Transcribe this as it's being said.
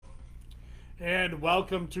And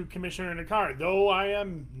welcome to Commissioner in a Car. Though I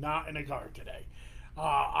am not in a car today,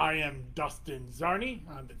 I am Dustin Zarni.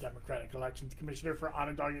 I'm the Democratic Elections Commissioner for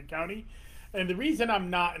Onondaga County. And the reason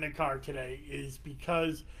I'm not in a car today is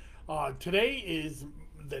because today is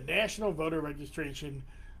the National Voter Registration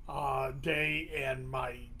Day and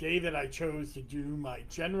my day that I chose to do my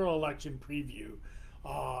general election preview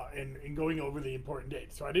and going over the important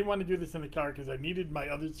dates. So I didn't want to do this in the car because I needed my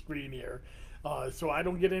other screen here so I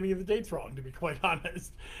don't get any of the dates wrong, to be quite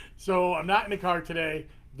honest. So I'm not in the car today.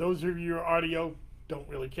 Those of you audio don't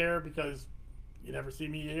really care because you never see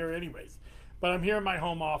me here anyways. But I'm here in my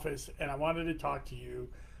home office and I wanted to talk to you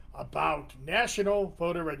about National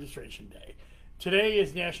Voter Registration Day. Today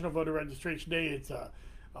is National Voter Registration Day. It's a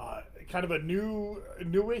kind of a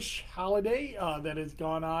newish holiday that has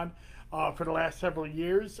gone on for the last several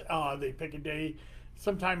years. They pick a day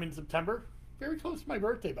sometime in September, very close to my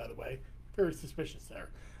birthday, by the way. Very suspicious there.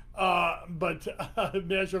 But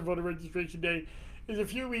National Voter Registration Day is a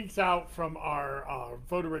few weeks out from our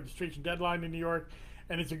voter registration deadline in New York,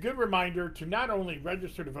 and it's a good reminder to not only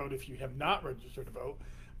register to vote if you have not registered to vote,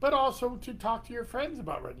 but also to talk to your friends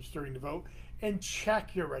about registering to vote and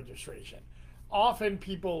check your registration. Often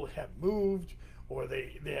people have moved, or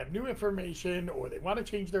they have new information, or they want to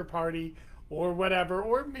change their party, or whatever,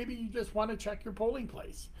 or maybe you just want to check your polling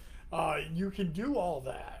place. You can do all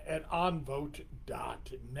that at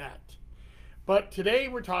onvote.net. But today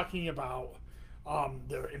we're talking about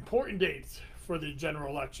the important dates for the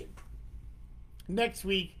general election. Next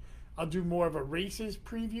week, I'll do more of a races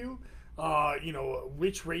preview,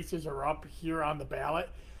 which races are up here on the ballot.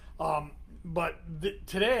 But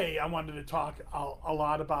today, I wanted to talk a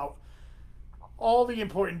lot about all the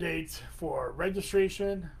important dates for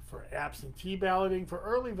registration, for absentee balloting, for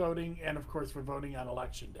early voting, and of course for voting on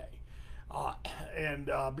election day.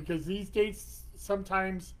 Because these dates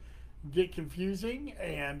sometimes get confusing,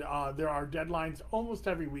 and there are deadlines almost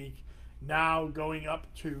every week now going up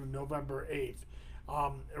to November 8th,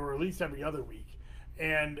 or at least every other week.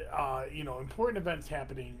 And, important events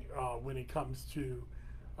happening when it comes to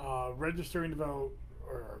registering to vote,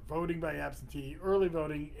 or voting by absentee, early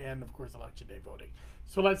voting, and of course election day voting.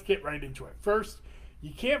 So let's get right into it. First,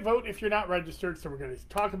 you can't vote if you're not registered, so we're going to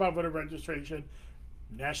talk about voter registration.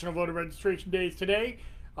 National Voter Registration Day is today.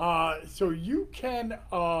 So you can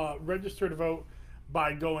register to vote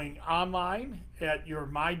by going online at your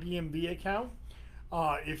MyDMV account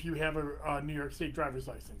if you have a New York State driver's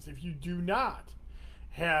license. If you do not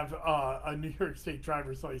have a New York State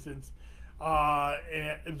driver's license,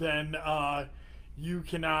 then you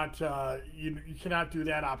cannot you cannot do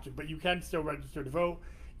that option, but you can still register to vote.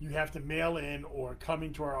 You have to mail in or come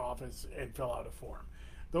into our office and fill out a form.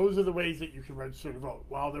 Those are the ways that you can register to vote.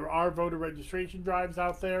 While there are voter registration drives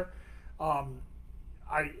out there,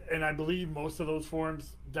 I believe most of those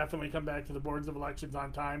forms definitely come back to the boards of elections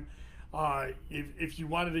on time. If you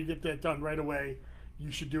wanted to get that done right away, you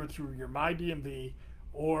should do it through your MyDMV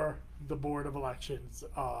or the Board of Elections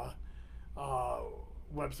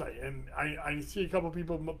website. And I see a couple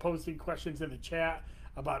people posting questions in the chat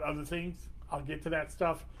about other things. I'll get to that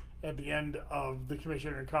stuff at the end of the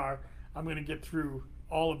Commissioner in Car. I'm going to get through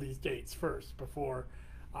all of these dates first before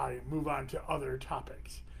I move on to other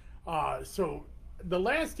topics. So the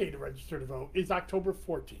last day to register to vote is October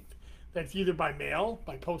 14th. That's either by mail,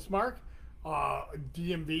 by postmark,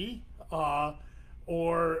 DMV,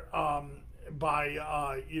 or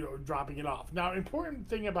by dropping it off. Now, important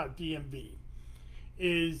thing about DMV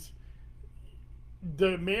is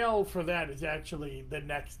the mail for that is actually the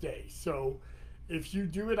next day. So if you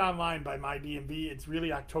do it online by MyDMV, it's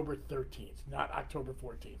really October 13th, not October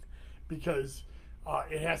 14th, because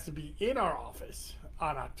it has to be in our office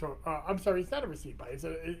on October. I'm sorry, it's not a receipt by, it's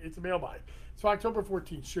a mail by. So October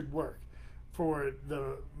 14th should work for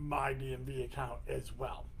the MyDMV account as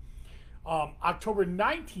well. October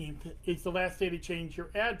 19th is the last day to change your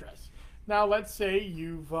address. Now, let's say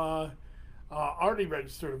you've already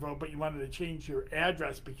registered to vote, but you wanted to change your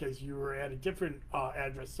address because you were at a different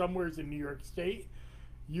address somewhere in New York State.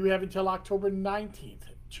 You have until October 19th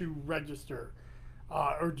to register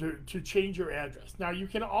or to change your address. Now, you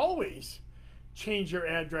can always change your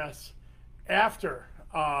address after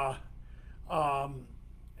that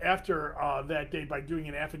day by doing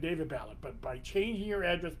an affidavit ballot, but by changing your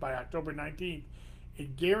address by October 19th,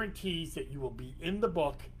 it guarantees that you will be in the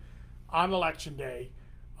book on election day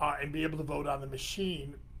and be able to vote on the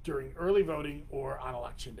machine during early voting or on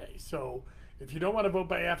election day. So if you don't want to vote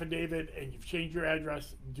by affidavit and you've changed your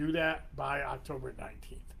address, do that by October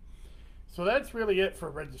 19th. So that's really it for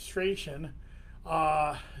registration.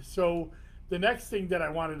 So the next thing that I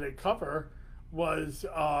wanted to cover was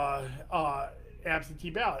absentee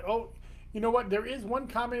ballot. Oh, you know what? There is one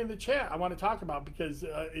comment in the chat I want to talk about because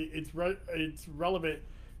it's relevant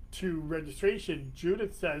to registration.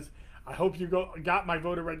 Judith says, "I hope you got my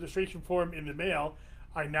voter registration form in the mail.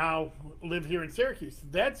 I now live here in Syracuse."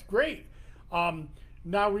 That's great.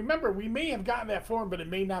 Now remember, we may have gotten that form, but it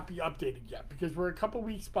may not be updated yet because we're a couple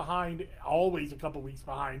weeks behind. Always a couple weeks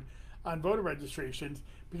behind on voter registrations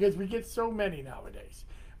because we get so many nowadays.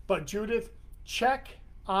 But Judith, check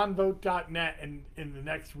onvote.net in the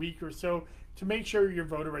next week or so to make sure your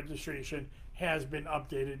voter registration has been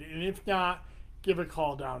updated. And if not, give a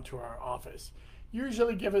call down to our office.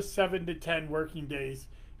 Usually give us 7 to 10 working days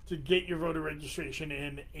to get your voter registration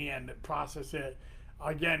in and process it.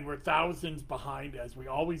 Again, we're thousands behind, as we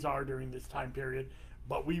always are during this time period,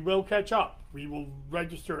 but we will catch up. We will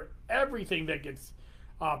register everything that gets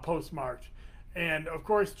postmarked. And of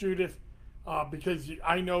course, Judith, because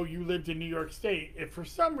I know you lived in New York State, if for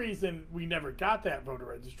some reason we never got that voter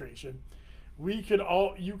registration, you could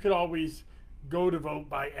always go to vote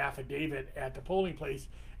by affidavit at the polling place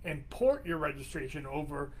and port your registration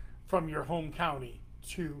over from your home county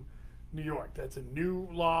to New York. That's a new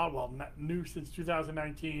law, well, not new since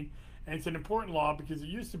 2019, and it's an important law because it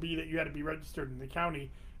used to be that you had to be registered in the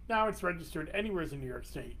county. Now it's registered anywhere in New York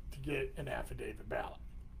State to get an affidavit ballot.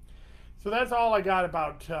 So that's all I got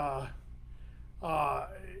about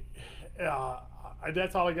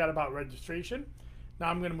that's all I got about registration. Now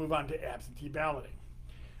I'm going to move on to absentee balloting.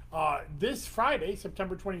 This Friday,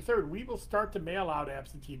 September 23rd, we will start to mail out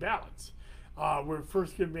absentee ballots. We're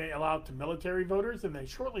first going to mail out to military voters, and then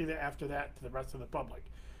shortly after that to the rest of the public.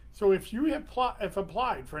 So if you have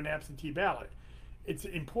applied for an absentee ballot, it's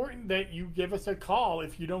important that you give us a call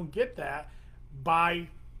if you don't get that by,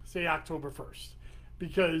 say, October 1st.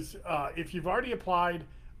 Because if you've already applied,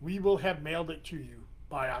 we will have mailed it to you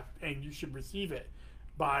and you should receive it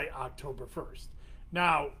by October 1st.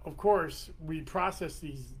 Now, of course, we process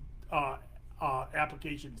these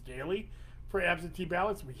applications daily for absentee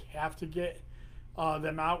ballots. We have to get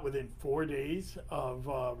them out within 4 days of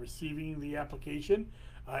receiving the application,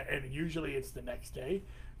 and usually it's the next day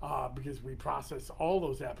because we process all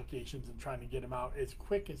those applications and trying to get them out as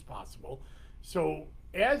quick as possible. So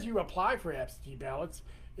as you apply for absentee ballots,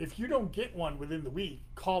 if you don't get one within the week,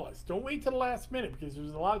 call us. Don't wait till the last minute because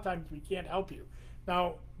there's a lot of times we can't help you.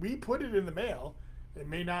 Now, we put it in the mail. It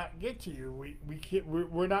may not get to you.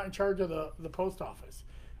 We're not in charge of the post office.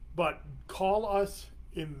 But call us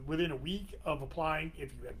within a week of applying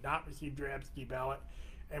if you have not received your absentee ballot,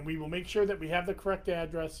 and we will make sure that we have the correct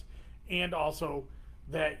address and also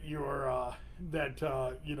that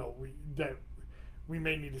we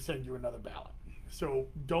may need to send you another ballot. So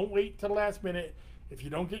don't wait till the last minute. If you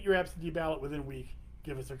don't get your absentee ballot within a week,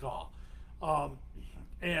 give us a call,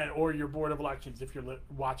 or your Board of Elections if you're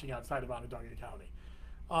watching outside of Onondaga County.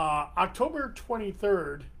 October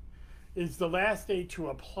 23rd is the last day to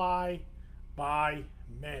apply by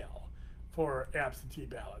mail for absentee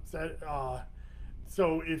ballots.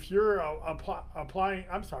 So if you're applying,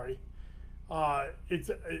 I'm sorry,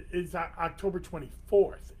 it's October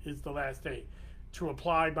 24th is the last day to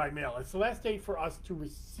apply by mail. It's the last day for us to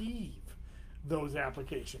receive those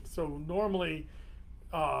applications. So normally,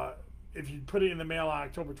 if you put it in the mail on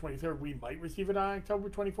October 23rd, we might receive it on October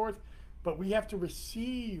 24th, but we have to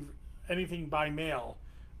receive anything by mail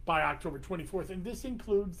by October 24th, and this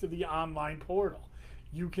includes the online portal.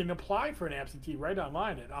 You can apply for an absentee right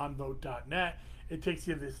online at onvote.net. It takes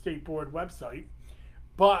you to the state board website.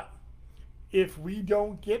 But if we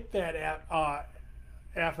don't get that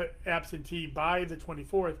absentee by the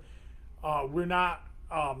 24th, we're not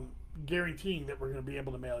guaranteeing that we're going to be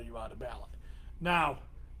able to mail you out a ballot. Now,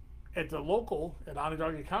 at the local, at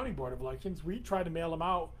Onondaga County Board of Elections, we try to mail them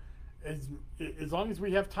out as long as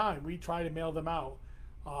we have time. We try to mail them out,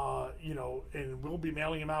 and we'll be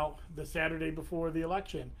mailing them out the Saturday before the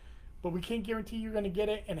election. But we can't guarantee you're going to get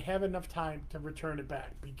it and have enough time to return it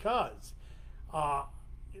back because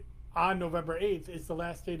on November 8th is the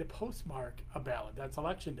last day to postmark a ballot. That's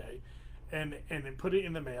election day, and then put it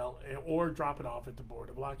in the mail or drop it off at the Board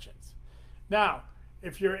of Elections. Now,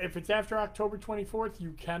 if it's after October 24th,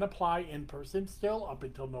 you can apply in person still up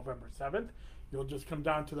until November 7th. You'll just come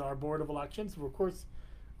down to our Board of Elections. Of course,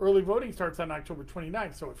 early voting starts on October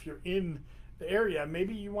 29th, so if you're in the area,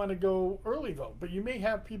 maybe you want to go early vote, but you may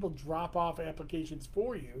have people drop off applications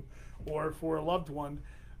for you or for a loved one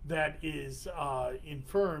that is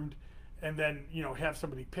infirmed, and then have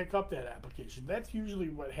somebody pick up that application. That's usually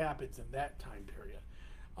what happens in that time period.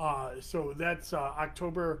 So that's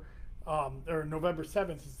November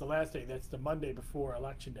 7th is the last day. That's the Monday before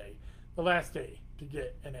Election Day, the last day to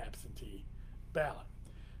get an absentee ballot.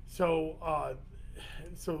 So,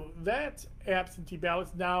 so that's absentee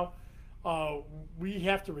ballots. Now, we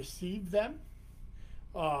have to receive them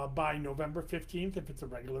by November 15th if it's a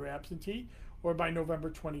regular absentee, or by November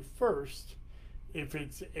 21st if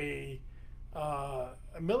it's a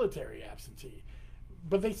military absentee.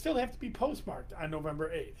 But they still have to be postmarked on November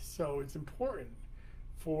 8th. So it's important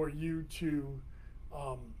for you to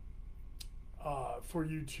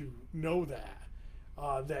know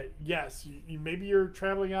that yes, maybe you're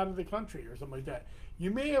traveling out of the country or something like that.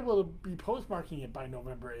 You may be able to be postmarking it by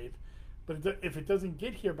November 8th, but if it doesn't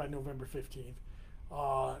get here by November 15th,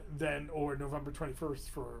 then or November 21st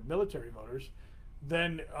for military voters,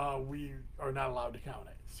 then we are not allowed to count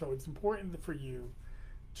it. So it's important for you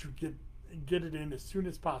to get it in as soon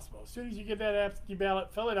as possible. As soon as you get that absentee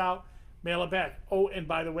ballot, fill it out, mail it back. Oh, and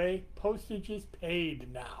by the way, postage is paid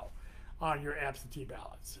now on your absentee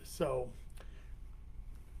ballots. So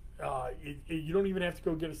you don't even have to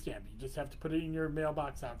go get a stamp. You just have to put it in your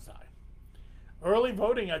mailbox outside. Early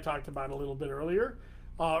voting I talked about a little bit earlier.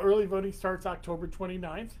 Early voting starts October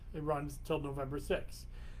 29th. It runs till November 6th.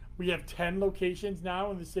 We have 10 locations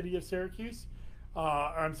now in the city of Syracuse.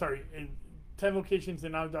 10 locations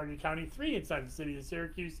in Onondaga County, 3 inside the city of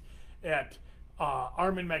Syracuse at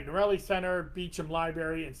Armin Magnarelli Center, Beecham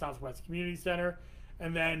Library, and Southwest Community Center.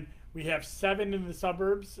 And then we have 7 in the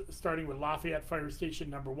suburbs, starting with Lafayette Fire Station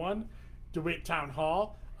number 1, DeWitt Town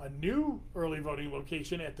Hall, a new early voting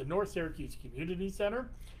location at the North Syracuse Community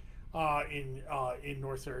Center in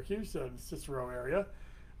North Syracuse, the Cicero area,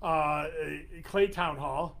 Clay Town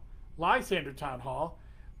Hall, Lysander Town Hall,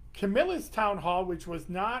 Camillus Town Hall, which was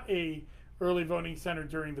not a early voting center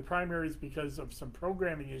during the primaries because of some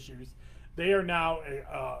programming issues. They are now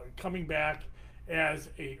coming back as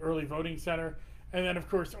a early voting center. And then, of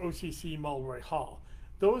course, OCC Mulroy Hall.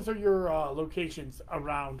 Those are your locations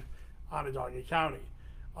around Onondaga County.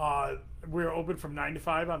 We're open from 9 to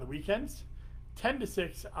 5 on the weekends, 10 to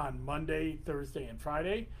 6 on Monday, Thursday, and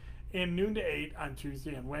Friday, and noon to 8 on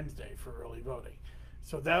Tuesday and Wednesday for early voting.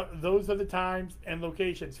 So those are the times and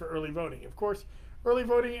locations for early voting. Of course, early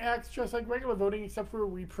voting acts just like regular voting, except for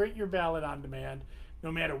we print your ballot on demand.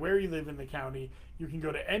 No matter where you live in the county, you can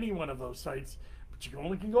go to any one of those sites, but you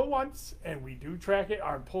only can go once, and we do track it.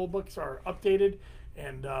 Our poll books are updated,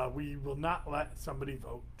 and we will not let somebody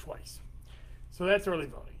vote twice. So that's early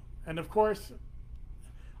voting. And of course,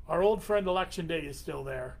 our old friend Election Day is still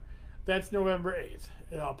there. That's November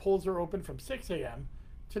 8th. Polls are open from 6 a.m.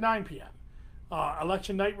 to 9 p.m.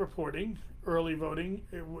 Election night reporting, early voting.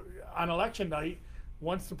 On election night,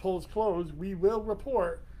 once the polls close, we will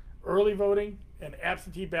report early voting and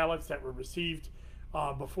absentee ballots that were received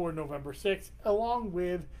before November 6th, along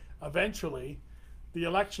with, eventually, the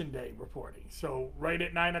election day reporting. So right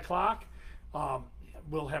at 9 o'clock,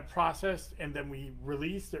 we'll have processed, and then we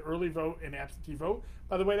release the early vote and absentee vote.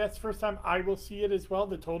 By the way, that's the first time I will see it as well.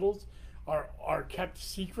 The totals are kept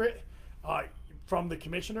secret from the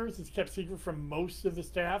commissioners. It's kept secret from most of the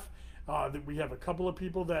staff. That we have a couple of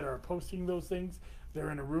people that are posting those things. They're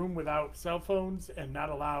in a room without cell phones and not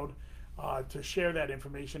allowed to share that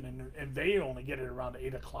information, and they only get it around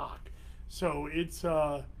 8 o'clock. So it's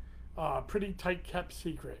pretty tight kept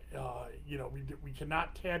secret. We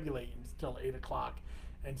cannot tabulate until 8 o'clock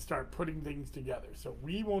and start putting things together. So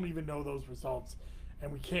we won't even know those results,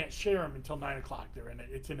 and we can't share them until 9 o'clock.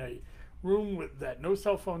 It's in a room that no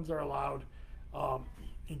cell phones are allowed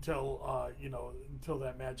until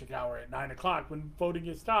that magic hour at 9 o'clock when voting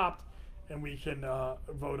is stopped, and we can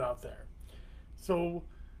vote out there. So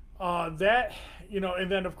and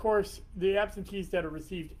then of course the absentees that are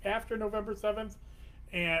received after November 7th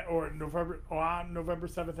on November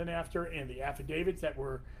 7th and after, and the affidavits that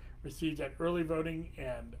were received at early voting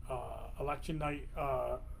and election night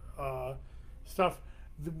stuff,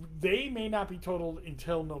 they may not be totaled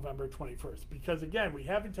until November 21st, because again, we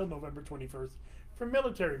have until November 21st for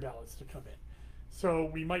military ballots to come in.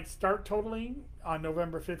 So we might start totaling on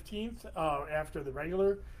November 15th after the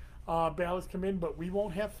regular ballots come in, but we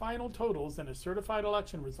won't have final totals and a certified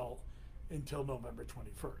election result until November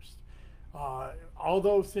 21st.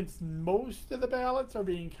 Although since most of the ballots are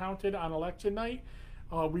being counted on election night,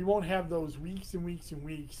 we won't have those weeks and weeks and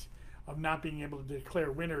weeks of not being able to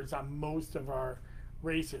declare winners on most of our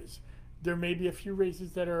races. There may be a few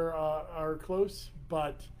races that are close,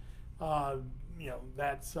 but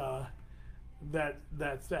that's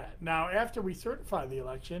that. Now, after we certify the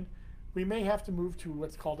election, we may have to move to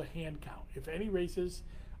what's called a hand count. If any races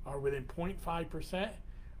are within 0.5%,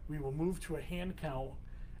 we will move to a hand count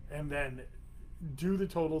and then do the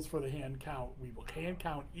totals for the hand count. We will hand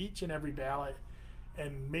count each and every ballot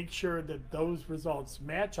and make sure that those results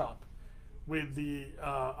match up with the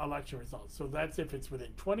election results. So that's if it's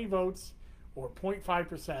within 20 votes or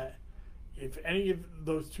 0.5%. If any of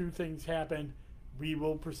those two things happen, we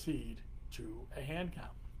will proceed to a hand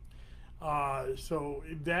count. So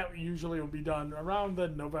that usually will be done around the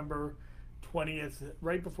November 20th,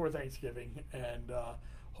 right before Thanksgiving, and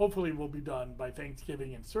hopefully will be done by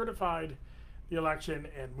Thanksgiving and certified the election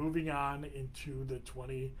and moving on into the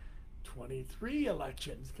 2023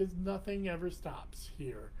 elections, because nothing ever stops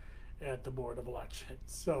here at the Board of Elections.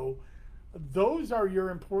 So those are your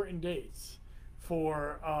important dates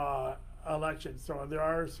for elections. So there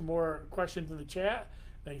are some more questions in the chat,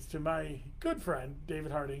 thanks to my good friend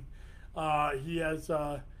David Harding. He has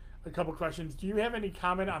a couple questions. Do you have any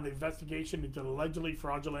comment on the investigation into the allegedly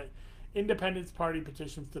fraudulent Independence Party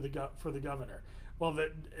petitions to for the governor? Well,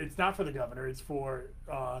 it's not for the governor, it's for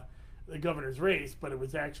the governor's race, but it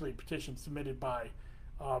was actually a petition submitted by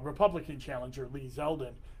Republican challenger Lee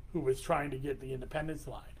Zeldin, who was trying to get the independence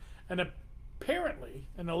line. And apparently,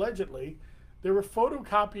 and allegedly, there were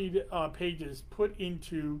photocopied pages put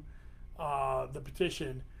into the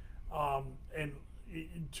petition, and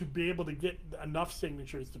to be able to get enough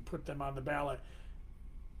signatures to put them on the ballot.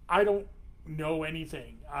 I don't know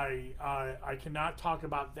anything. I cannot talk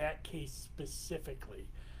about that case specifically,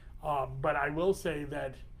 but I will say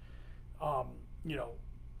that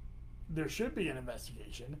there should be an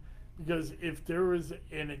investigation, because if there was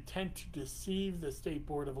an intent to deceive the State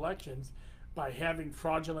Board of Elections by having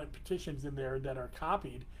fraudulent petitions in there that are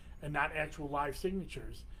copied and not actual live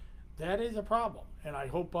signatures, that is a problem. And I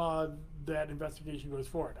hope that investigation goes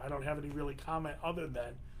forward. I don't have any really comment other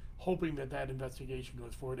than hoping that that investigation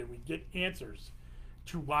goes forward and we get answers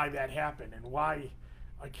to why that happened and why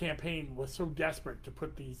a campaign was so desperate to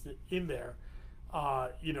put these in there,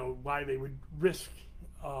 why they would risk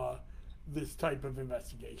this type of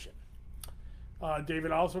investigation.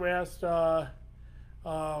 David also asked,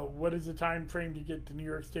 what is the time frame to get the New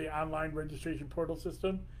York State online registration portal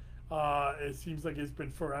system? It seems like it's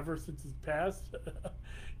been forever since it's passed.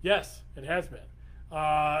 Yes, it has been.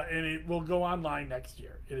 And it will go online next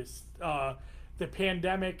year. It is the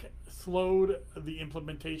pandemic slowed the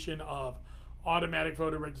implementation of automatic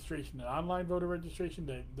voter registration and online voter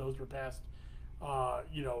registration. Those were passed,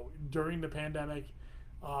 during the pandemic,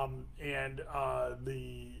 and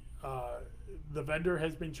the vendor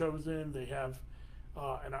has been chosen. They have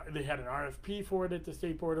they had an RFP for it at the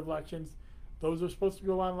State Board of Elections. Those are supposed to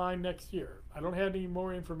go online next year. I don't have any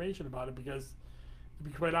more information about it because, to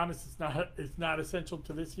be quite honest, it's not essential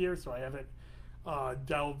to this year, so I haven't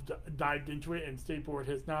dived into it, and State Board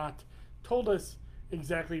has not told us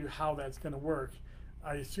exactly how that's going to work.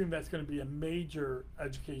 I assume that's going to be a major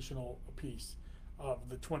educational piece of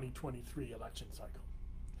the 2023 election cycle.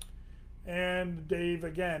 And Dave,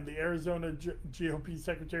 again, the Arizona GOP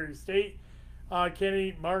Secretary of State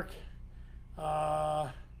candidate Mark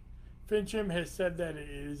Fincham has said that it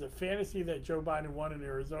is a fantasy that Joe Biden won in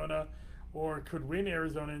Arizona or could win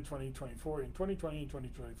Arizona in 2024, in 2020 and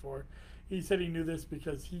 2024. He said he knew this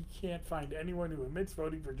because he can't find anyone who admits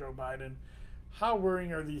voting for Joe Biden. How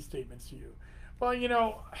worrying are these statements to you? Well,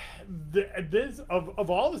 of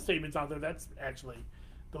all the statements out there, that's actually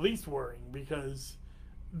the least worrying, because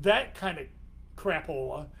that kind of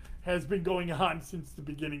crapola has been going on since the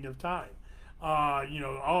beginning of time.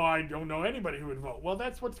 I don't know anybody who would vote. Well,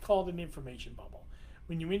 that's what's called an information bubble.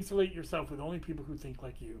 When you insulate yourself with only people who think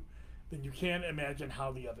like you, then you can't imagine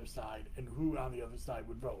how the other side and who on the other side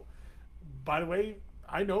would vote. By the way,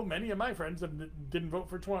 I know many of my friends that didn't vote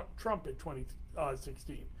for Trump in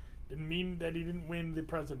 2016. Didn't mean that he didn't win the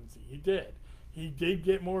presidency. He did. He did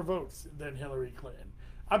get more votes than Hillary Clinton.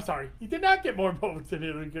 I'm sorry, he did not get more votes than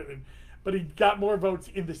Hillary Clinton, but he got more votes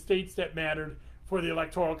in the states that mattered for the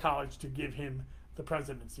Electoral College to give him the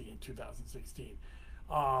presidency in 2016.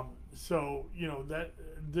 That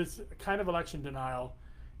this kind of election denial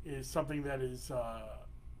is something that is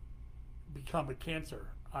become a cancer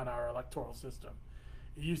on our electoral system.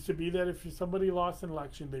 It used to be that if somebody lost an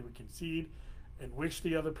election, they would concede and wish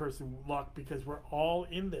the other person luck, because we're all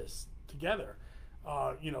in this together.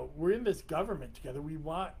 We're in this government together. We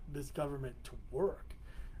want this government to work.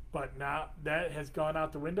 But now that has gone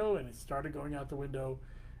out the window, and it started going out the window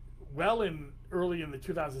early in the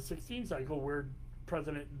 2016 cycle, where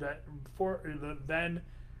the then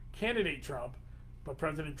candidate Trump, but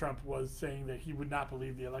President Trump was saying that he would not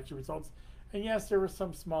believe the election results. And yes, there were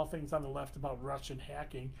some small things on the left about Russian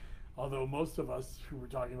hacking, although most of us who were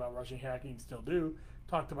talking about Russian hacking still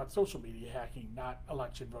talked about social media hacking, not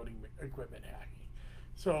election voting equipment hacking.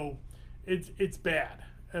 So it's bad,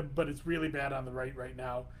 but it's really bad on the right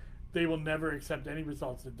now. They will never accept any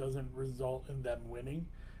results that doesn't result in them winning.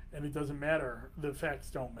 and it doesn't matter. The facts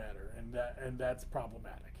don't matter, and that's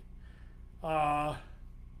problematic. Uh,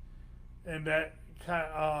 and that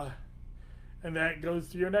and that goes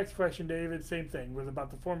to your next question, David. Same thing with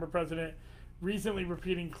about the former president recently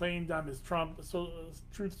repeating claims on his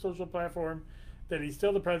Truth Social platform that he's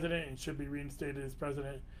still the president and should be reinstated as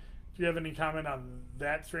president. Do you have any comment on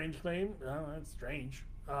that strange claim? That's strange.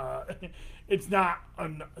 It's not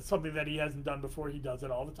something that he hasn't done before. He does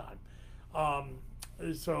it all the time.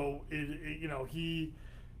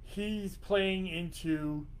 He's playing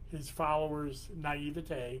into his followers'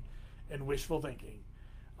 naivete and wishful thinking.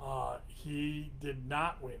 He did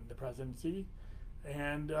not win the presidency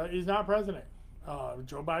and is not president.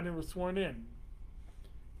 Joe Biden was sworn in.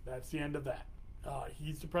 That's the end of that.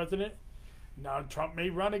 He's the president. Now Trump may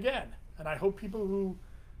run again. And I hope people who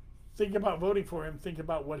think about voting for him think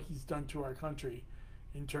about what he's done to our country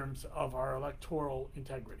in terms of our electoral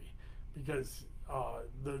integrity. Because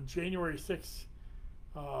the January 6th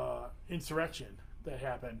insurrection that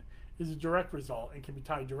happened is a direct result and can be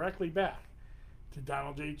tied directly back to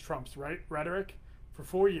Donald J. Trump's rhetoric for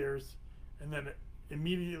 4 years and then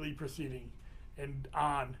immediately proceeding and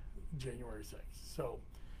on January 6th. So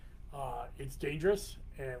it's dangerous,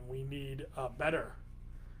 and we need a better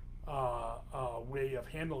way of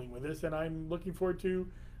handling with this. And I'm looking forward to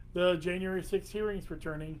the January 6th hearings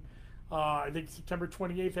returning. I think September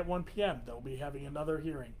 28th at 1 p.m. They'll be having another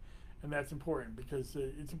hearing. And that's important because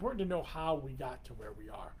it's important to know how we got to where we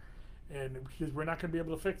are. And because we're not going to be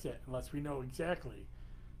able to fix it unless we know exactly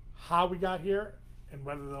how we got here and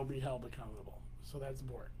whether they'll be held accountable. So that's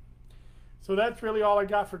important. So that's really all I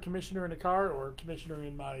got for Commissioner in a Car or Commissioner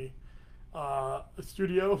in my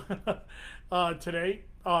studio today.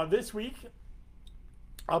 This week,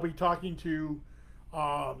 I'll be talking to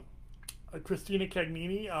Christina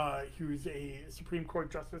Cagnini, who's a Supreme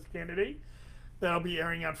Court Justice candidate. That'll be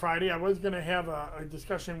airing on Friday. I was going to have a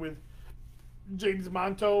discussion with James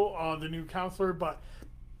Monto, the new counselor, but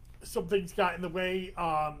some things got in the way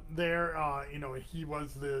there. He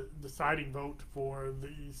was the deciding vote for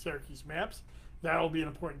the Syracuse maps. That'll be an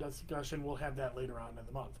important discussion. We'll have that later on in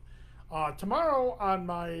the month. Tomorrow on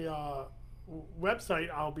my website,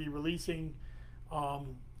 I'll be releasing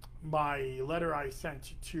my letter I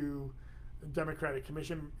sent to Democratic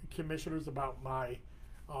commissioners about my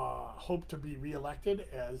hope to be reelected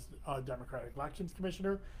as Democratic Elections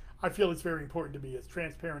Commissioner. I feel it's very important to be as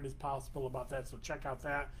transparent as possible about that, so check out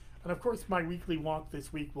that. And of course, my weekly wonk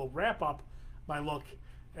this week will wrap up my look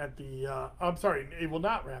at the, it will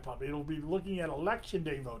not wrap up. It'll be looking at Election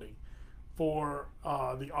Day voting for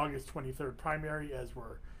the August 23rd primary as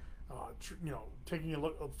we're, taking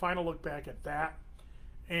a final look back at that.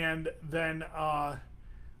 And then,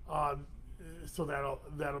 so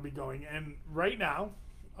that'll be going. And right now,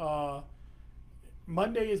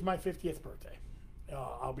 Monday is my 50th birthday.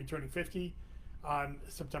 I'll be turning 50 on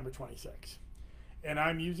September 26th. And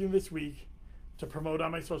I'm using this week to promote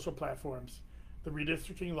on my social platforms the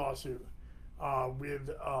redistricting lawsuit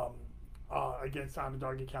against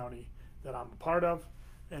Onondaga County that I'm a part of,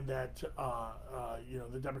 and that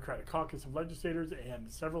the Democratic Caucus of Legislators and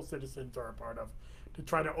several citizens are a part of, to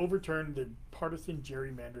try to overturn the partisan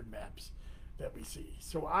gerrymandered maps that we see.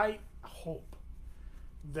 So I hope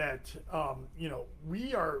that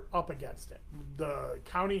we are up against it. The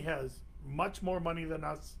county has much more money than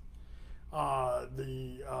us. And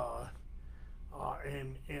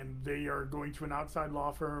they are going to an outside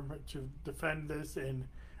law firm to defend this and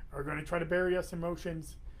are going to try to bury us in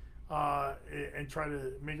motions and try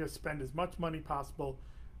to make us spend as much money possible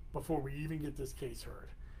before we even get this case heard.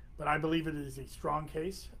 But I believe it is a strong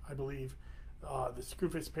case. I believe the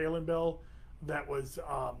Skoufis-Palin bill that was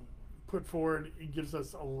put forward, it gives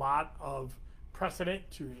us a lot of precedent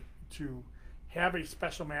to have a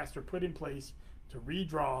special master put in place to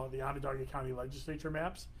redraw the Onondaga County legislature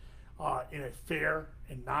maps in a fair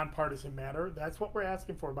and nonpartisan manner. That's what we're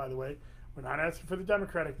asking for, by the way. We're not asking for the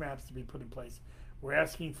Democratic maps to be put in place. We're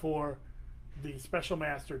asking for the special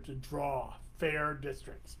master to draw fair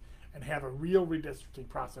districts and have a real redistricting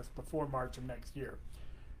process before March of next year.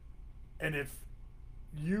 And if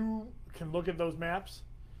you can look at those maps,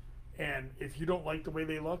 and if you don't like the way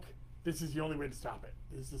they look, this is the only way to stop it,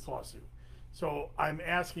 is this lawsuit. So I'm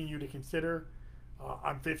asking you to consider,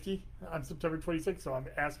 I'm 50 on September 26th, so I'm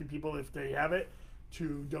asking people, if they have it,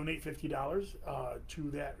 to donate $50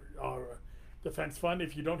 to that defense fund.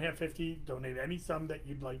 If you don't have 50, donate any sum that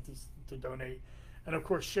you'd like to donate. And of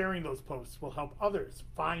course, sharing those posts will help others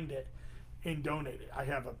find it and donate it. I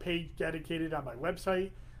have a page dedicated on my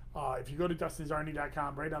website. If you go to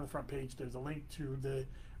dustinzarny.com, right on the front page, there's a link to the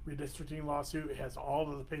redistricting lawsuit. It has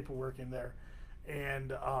all of the paperwork in there.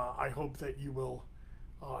 And I hope that you will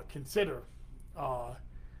consider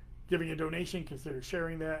giving a donation, consider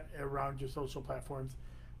sharing that around your social platforms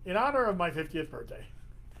in honor of my 50th birthday.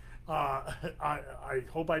 I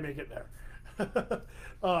hope I make it there.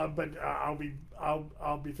 But I'll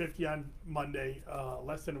be 50 on Monday,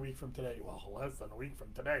 less than a week from today. Well, less than a week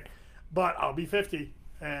from today, but I'll be 50,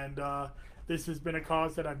 and this has been a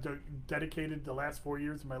cause that I've dedicated the last 4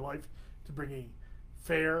 years of my life to bringing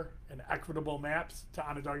fair and equitable maps to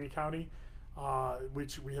Onondaga County,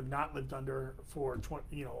 which we have not lived under for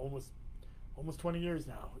almost 20 years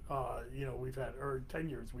now. We've had, or 10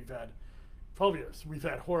 years, we've had 12 years. We've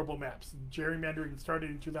had horrible maps. Gerrymandering started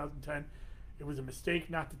in 2010. It was a mistake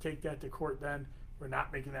not to take that to court then. We're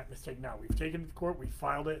not making that mistake now. We've taken it to court, we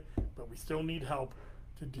filed it, but we still need help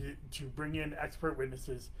to bring in expert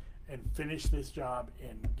witnesses and finish this job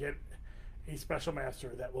and get a special master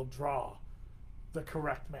that will draw the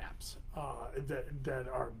correct maps that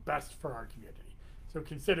are best for our community. So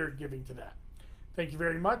consider giving to that. Thank you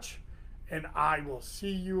very much, and I will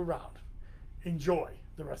see you around. Enjoy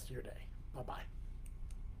the rest of your day. Bye-bye.